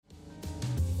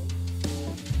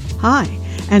Hi,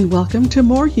 and welcome to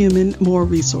More Human, More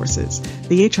Resources,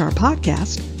 the HR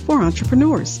podcast for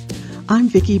entrepreneurs. I'm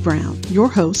Vicki Brown, your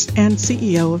host and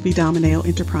CEO of Idomeneo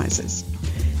Enterprises.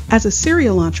 As a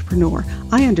serial entrepreneur,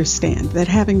 I understand that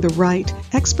having the right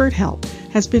expert help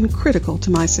has been critical to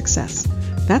my success.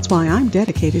 That's why I'm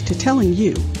dedicated to telling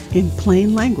you, in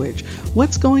plain language,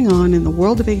 what's going on in the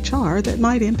world of HR that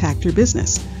might impact your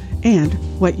business and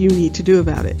what you need to do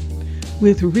about it,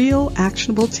 with real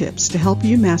actionable tips to help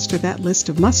you master that list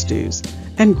of must-dos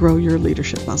and grow your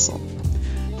leadership muscle.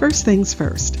 First things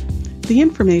first, the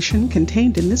information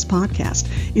contained in this podcast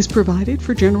is provided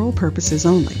for general purposes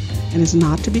only and is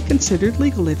not to be considered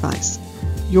legal advice.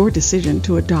 Your decision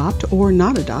to adopt or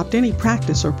not adopt any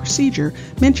practice or procedure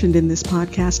mentioned in this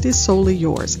podcast is solely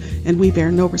yours, and we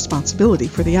bear no responsibility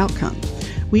for the outcome.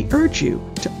 We urge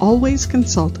you to always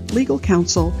consult legal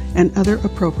counsel and other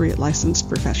appropriate licensed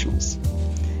professionals.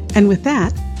 And with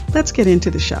that, let's get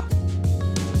into the show.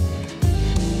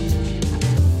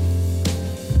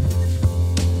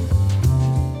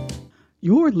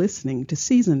 You're listening to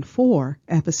Season 4,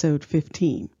 Episode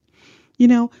 15. You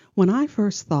know, when I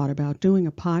first thought about doing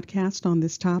a podcast on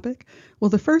this topic, well,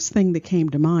 the first thing that came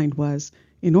to mind was,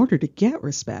 in order to get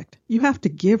respect, you have to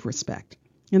give respect.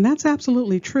 And that's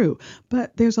absolutely true,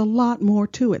 but there's a lot more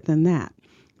to it than that.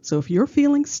 So if you're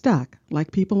feeling stuck,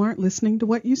 like people aren't listening to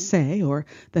what you say or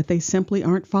that they simply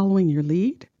aren't following your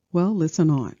lead, well,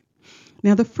 listen on.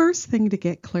 Now, the first thing to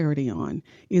get clarity on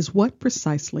is what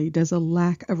precisely does a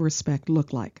lack of respect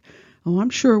look like? Oh, I'm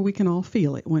sure we can all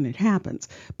feel it when it happens,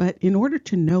 but in order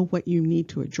to know what you need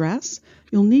to address,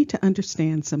 you'll need to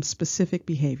understand some specific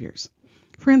behaviors.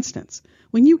 For instance,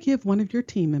 when you give one of your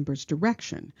team members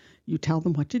direction, you tell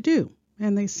them what to do,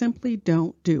 and they simply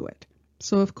don't do it.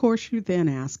 So, of course, you then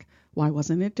ask, why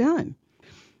wasn't it done?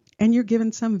 And you're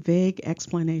given some vague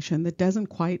explanation that doesn't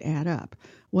quite add up.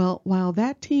 Well, while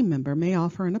that team member may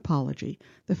offer an apology,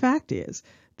 the fact is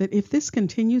that if this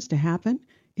continues to happen,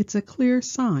 it's a clear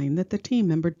sign that the team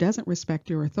member doesn't respect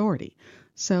your authority.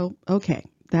 So, okay,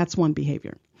 that's one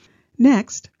behavior.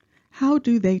 Next, how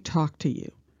do they talk to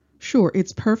you? Sure,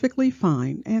 it's perfectly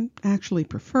fine and actually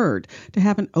preferred to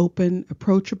have an open,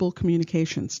 approachable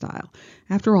communication style.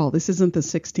 After all, this isn't the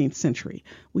 16th century.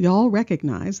 We all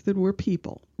recognize that we're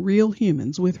people, real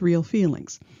humans with real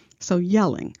feelings. So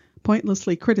yelling,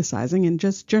 pointlessly criticizing, and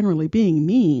just generally being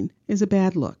mean is a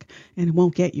bad look and it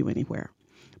won't get you anywhere.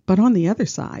 But on the other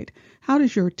side, how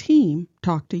does your team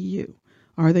talk to you?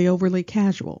 Are they overly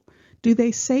casual? Do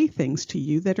they say things to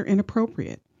you that are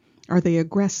inappropriate? Are they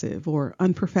aggressive or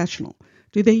unprofessional?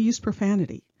 Do they use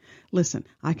profanity? Listen,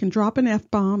 I can drop an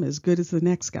F-bomb as good as the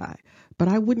next guy, but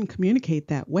I wouldn't communicate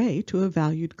that way to a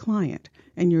valued client,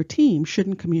 and your team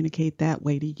shouldn't communicate that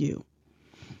way to you.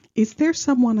 Is there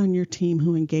someone on your team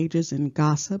who engages in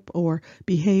gossip or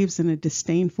behaves in a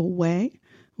disdainful way?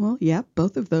 Well, yep,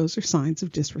 both of those are signs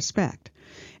of disrespect.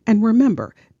 And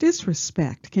remember,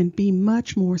 disrespect can be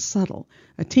much more subtle.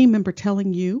 A team member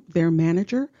telling you, their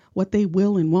manager, what they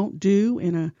will and won't do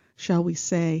in a, shall we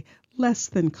say, less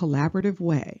than collaborative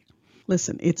way.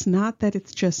 Listen, it's not that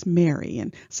it's just Mary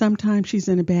and sometimes she's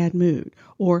in a bad mood,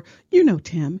 or, you know,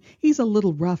 Tim, he's a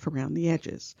little rough around the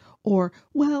edges, or,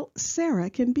 well, Sarah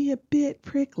can be a bit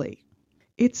prickly.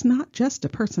 It's not just a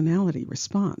personality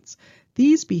response.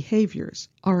 These behaviors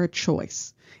are a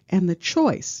choice, and the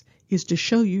choice is to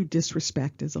show you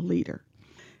disrespect as a leader.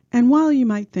 And while you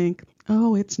might think,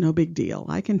 oh, it's no big deal,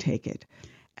 I can take it,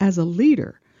 as a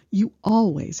leader, you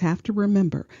always have to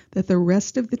remember that the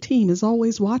rest of the team is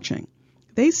always watching.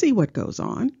 They see what goes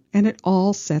on, and it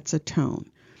all sets a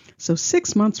tone. So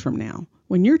 6 months from now,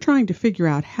 when you're trying to figure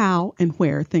out how and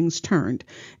where things turned,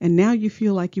 and now you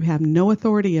feel like you have no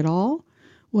authority at all,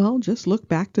 well, just look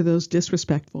back to those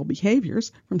disrespectful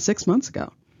behaviors from 6 months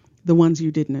ago, the ones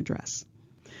you didn't address.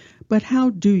 But how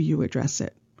do you address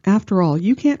it? After all,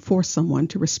 you can't force someone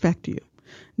to respect you.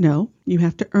 No, you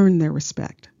have to earn their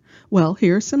respect. Well,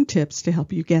 here are some tips to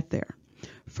help you get there.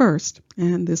 First,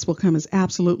 and this will come as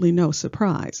absolutely no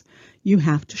surprise, you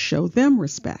have to show them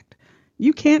respect.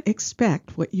 You can't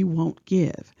expect what you won't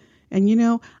give. And you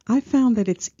know, I found that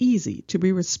it's easy to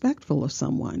be respectful of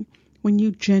someone when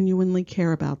you genuinely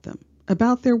care about them,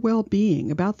 about their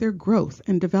well-being, about their growth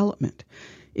and development.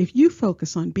 If you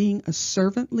focus on being a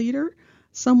servant leader,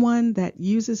 someone that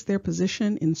uses their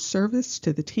position in service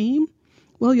to the team,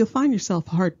 well, you'll find yourself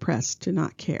hard-pressed to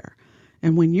not care.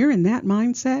 And when you're in that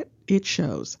mindset, it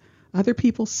shows. Other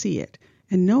people see it.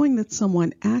 And knowing that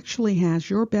someone actually has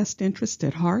your best interest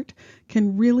at heart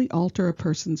can really alter a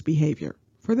person's behavior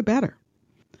for the better.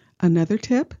 Another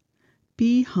tip,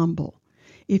 be humble.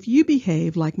 If you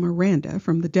behave like Miranda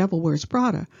from The Devil Wears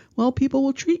Prada, well, people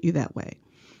will treat you that way.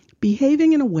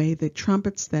 Behaving in a way that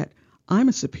trumpets that I'm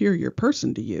a superior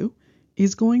person to you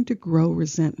is going to grow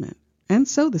resentment and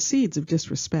sow the seeds of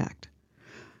disrespect.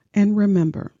 And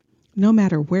remember, no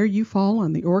matter where you fall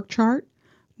on the org chart,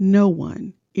 no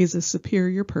one is a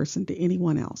superior person to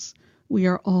anyone else. We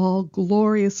are all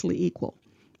gloriously equal.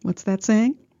 What's that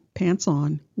saying? Pants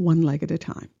on, one leg at a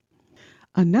time.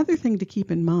 Another thing to keep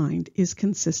in mind is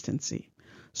consistency.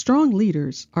 Strong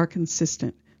leaders are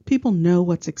consistent. People know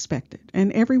what's expected,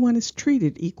 and everyone is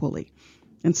treated equally.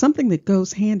 And something that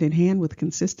goes hand in hand with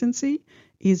consistency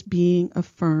is being a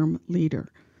firm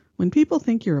leader. When people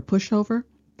think you're a pushover,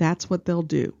 that's what they'll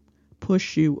do,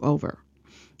 push you over.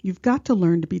 You've got to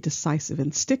learn to be decisive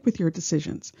and stick with your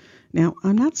decisions. Now,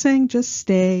 I'm not saying just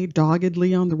stay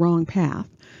doggedly on the wrong path.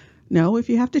 No, if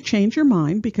you have to change your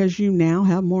mind because you now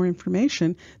have more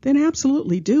information, then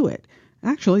absolutely do it.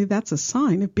 Actually, that's a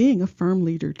sign of being a firm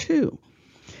leader too.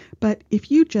 But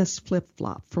if you just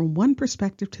flip-flop from one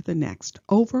perspective to the next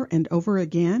over and over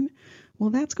again, well,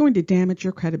 that's going to damage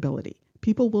your credibility.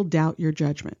 People will doubt your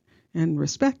judgment, and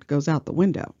respect goes out the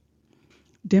window.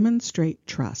 Demonstrate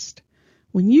trust.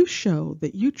 When you show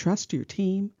that you trust your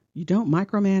team, you don't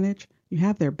micromanage, you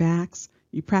have their backs,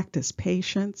 you practice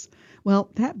patience,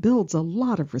 well, that builds a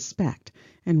lot of respect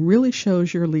and really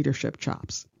shows your leadership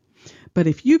chops. But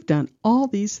if you've done all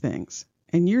these things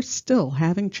and you're still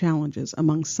having challenges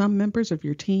among some members of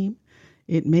your team,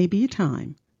 it may be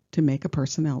time to make a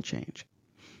personnel change.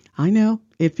 I know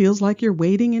it feels like you're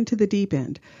wading into the deep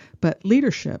end, but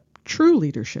leadership, true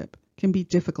leadership, can be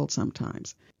difficult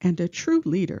sometimes, and a true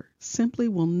leader simply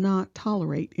will not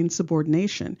tolerate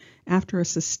insubordination after a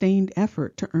sustained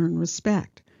effort to earn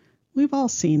respect. We've all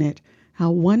seen it,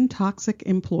 how one toxic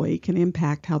employee can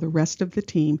impact how the rest of the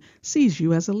team sees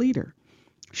you as a leader.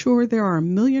 Sure, there are a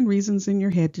million reasons in your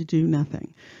head to do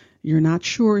nothing. You're not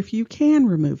sure if you can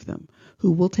remove them.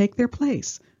 Who will take their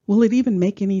place? Will it even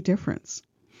make any difference?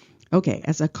 Okay,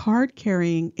 as a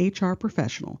card-carrying HR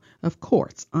professional, of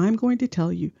course, I'm going to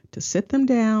tell you to sit them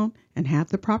down and have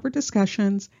the proper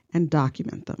discussions and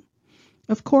document them.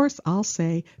 Of course, I'll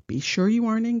say be sure you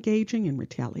aren't engaging in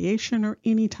retaliation or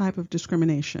any type of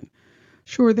discrimination.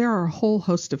 Sure, there are a whole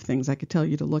host of things I could tell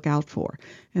you to look out for,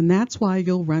 and that's why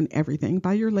you'll run everything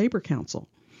by your labor council.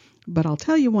 But I'll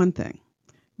tell you one thing.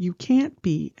 You can't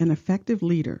be an effective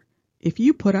leader if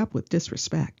you put up with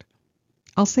disrespect.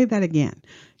 I'll say that again.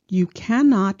 You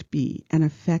cannot be an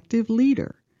effective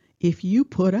leader if you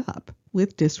put up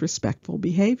with disrespectful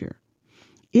behavior.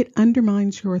 It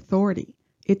undermines your authority.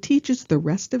 It teaches the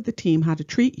rest of the team how to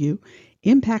treat you,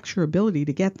 impacts your ability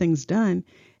to get things done,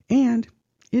 and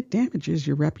it damages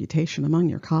your reputation among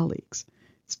your colleagues.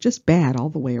 It's just bad all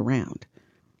the way around.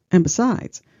 And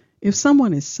besides, if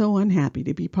someone is so unhappy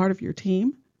to be part of your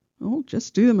team, well,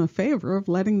 just do them a favor of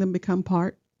letting them become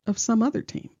part of some other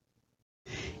team.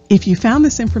 If you found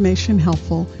this information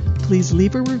helpful, please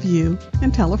leave a review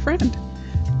and tell a friend.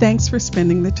 Thanks for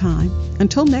spending the time.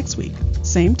 Until next week,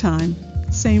 same time,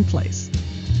 same place.